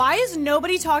is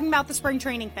nobody talking about the spring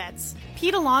training fits?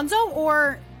 Pete Alonso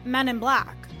or Men in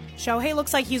Black? Shohei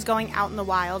looks like he's going out in the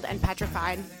wild and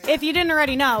petrified. If you didn't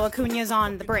already know, Acuna's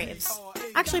on the Braves.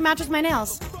 Actually matches my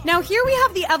nails. Now here we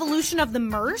have the evolution of the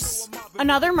Merce.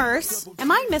 Another Merce. Am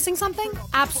I missing something?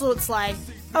 Absolute slay.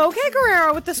 Okay,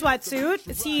 Guerrero with the sweatsuit.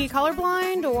 Is he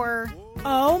colorblind or...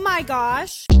 Oh my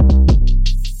gosh.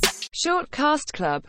 Short Cast Club.